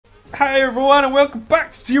Hi everyone and welcome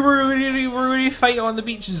back to Rudy Fight on the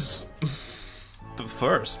Beaches. But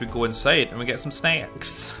first we go inside and we get some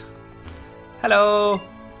snacks. Hello!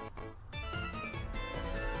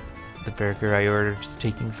 The burger I ordered is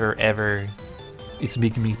taking forever. It's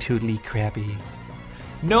making me totally crappy.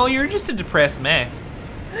 No, you're just a depressed mess.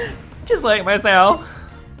 Just like myself.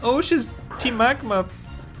 Oh, she's Team Magma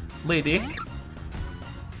lady.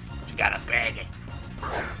 She got a swaggy.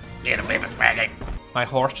 Little bit of swaggy. My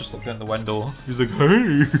horse just looked in the window. He's like,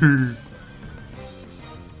 hey!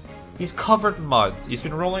 He's covered in mud. He's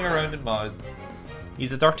been rolling around in mud.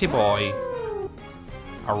 He's a dirty boy.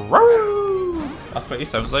 Arroo! That's what he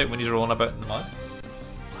sounds like when he's rolling about in the mud.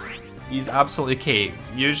 He's absolutely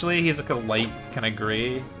caked. Usually he's like a light kind of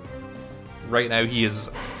grey. Right now he is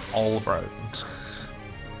all brown.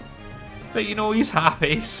 But you know, he's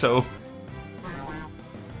happy, so...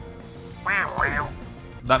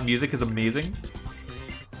 That music is amazing.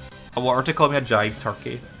 I want her to call me a jive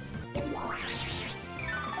turkey.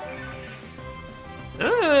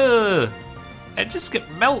 Ugh! It just got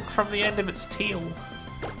milk from the end of its tail.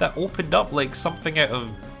 That opened up like something out of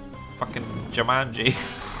fucking Jumanji.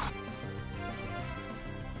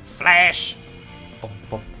 Flash! Bum,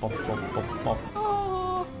 bum, bum, bum, bum, bum.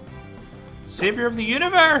 Oh. Savior of the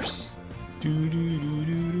universe! Do do do do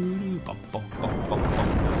do do. Bum, bum, bum, bum, bum.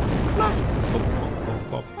 Bum, bum, bum,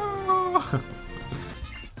 bum. Oh.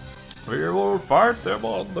 We will fight them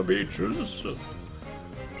on the beaches.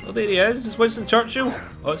 Oh, there he is. It's Winston Churchill.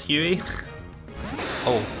 Oh, it's Huey.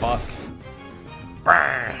 Oh, fuck.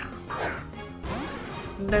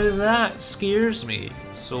 Now that scares me.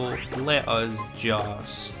 So let us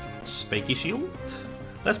just spiky shield.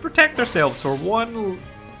 Let's protect ourselves for one.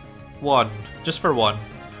 Just for one.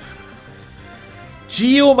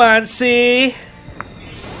 Geomancy.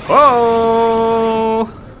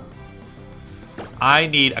 Oh! I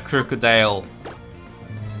need a crocodile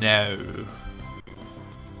now.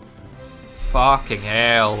 Fucking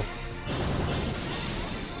hell.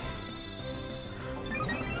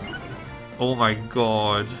 Oh my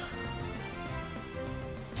god.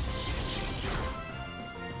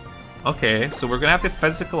 Okay, so we're gonna have to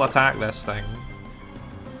physical attack this thing.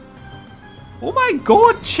 Oh my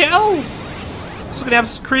god, chill! It's gonna have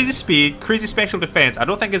crazy speed, crazy special defense. I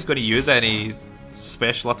don't think it's gonna use any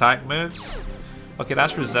special attack moves. Okay,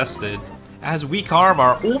 that's resisted. It has weak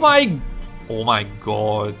armor. Oh my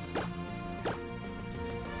god.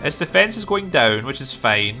 Its defense is going down, which is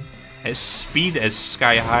fine. Its speed is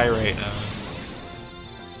sky high right now.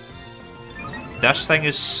 This thing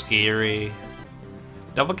is scary.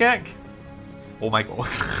 Double kick? Oh my god.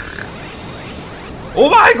 Oh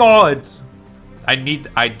my god! I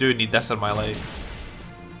do need this in my life.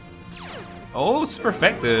 Oh, super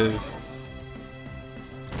effective.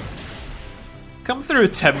 Come through,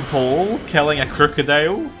 Tim Pole, killing a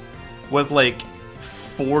crocodile with like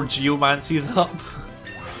 4 geomancies up.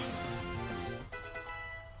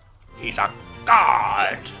 He's a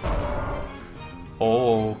god!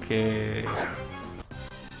 Okay.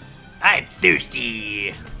 I'm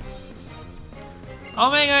thirsty! Oh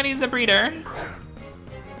my god, he's a breeder.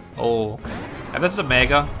 Oh. And this is a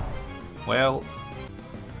mega. Well.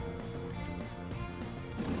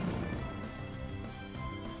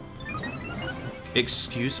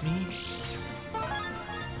 Excuse me?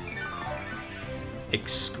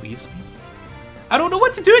 Excuse me? I don't know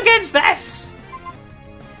what to do against this!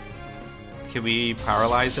 Can we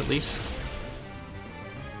paralyze at least?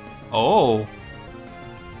 Oh.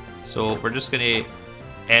 So we're just gonna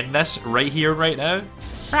end this right here, right now?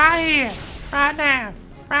 Right here! Right now!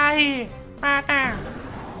 Right here! Right now!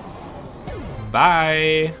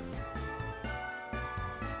 Bye!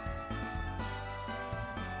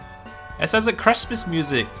 It sounds like Christmas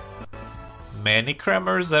music. Many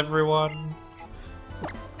Crimmers, everyone.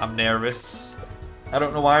 I'm nervous. I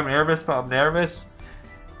don't know why I'm nervous, but I'm nervous.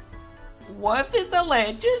 What if it's a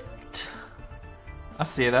legend? I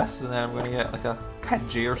say this and then I'm gonna get like a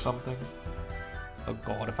Pidgey or something. Oh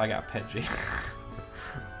god, if I got a Pidgey.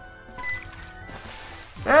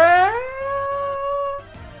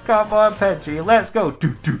 Come on, Pidgey, let's go.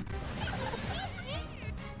 Doo -doo.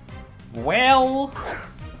 Well,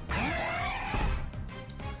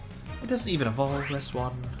 it doesn't even evolve this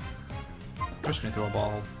one. We're just gonna throw a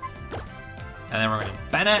ball. And then we're gonna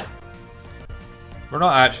ban it. We're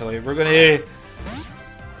not actually, we're gonna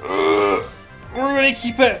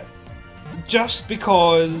keep it just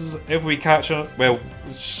because if we catch well,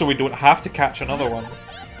 so we don't have to catch another one.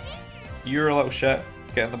 You're a little shit,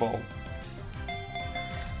 get in the ball.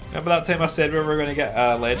 Remember that time I said we were gonna get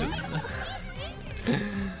a legend?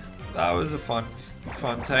 That was a fun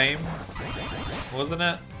time, wasn't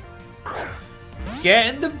it?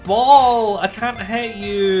 Get in the ball! I can't hit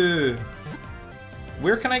you!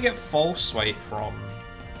 Where can I get false swipe from?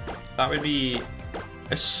 That would be...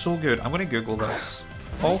 It's so good. I'm gonna Google this.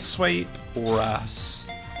 False swipe Oras.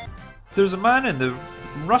 There's a man in the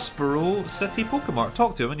Rustboro City Pokemon.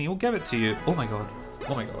 Talk to him and he'll give it to you. Oh my god.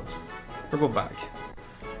 Oh my god. We're going back.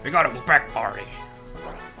 We gotta go back, Marty.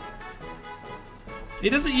 He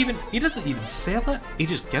doesn't even sell it. He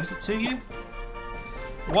just gives it to you.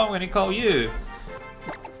 What am I gonna call you?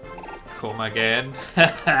 Come again. I'm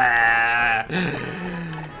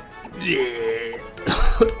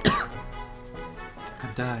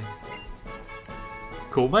dying.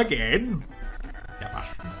 Come again. Yeah.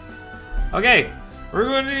 Okay, we're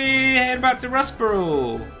going to head back to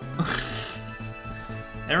Rustboro.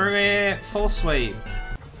 And we're going to full swipe.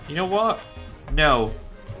 You know what? No.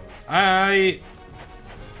 I'm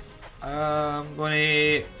going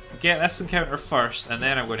to get this encounter first, and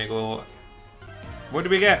then I'm going to go. What do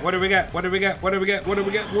we get? What do we get? What do we get? What do we get? What do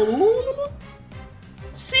we get?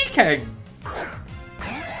 Seeking!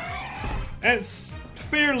 It's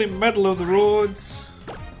fairly middle of the road.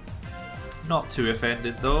 Not too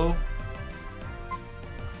offended though.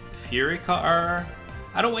 Fury Cutter.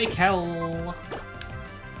 I don't want to kill.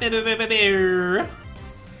 That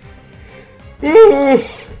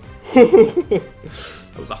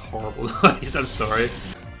was a horrible noise, I'm sorry.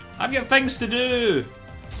 I've got things to do,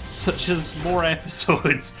 such as more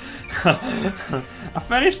episodes. I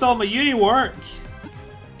finished all my uni work.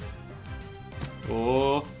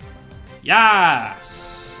 Oh,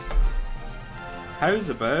 yes! How's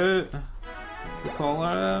about, we call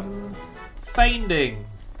it, Finding.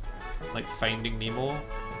 Like Finding Nemo,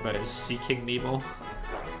 but it's Seeking Nemo.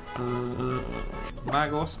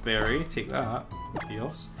 Magos Berry, take that.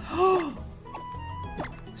 Chaos.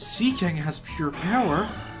 Seeking has pure power.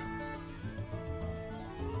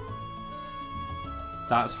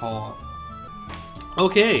 That's hot.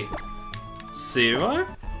 Okay. See you later.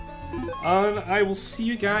 And I will see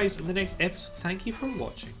you guys in the next episode. Thank you for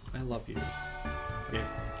watching. I love you. Okay.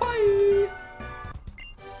 Bye.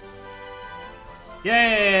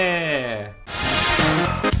 Yeah.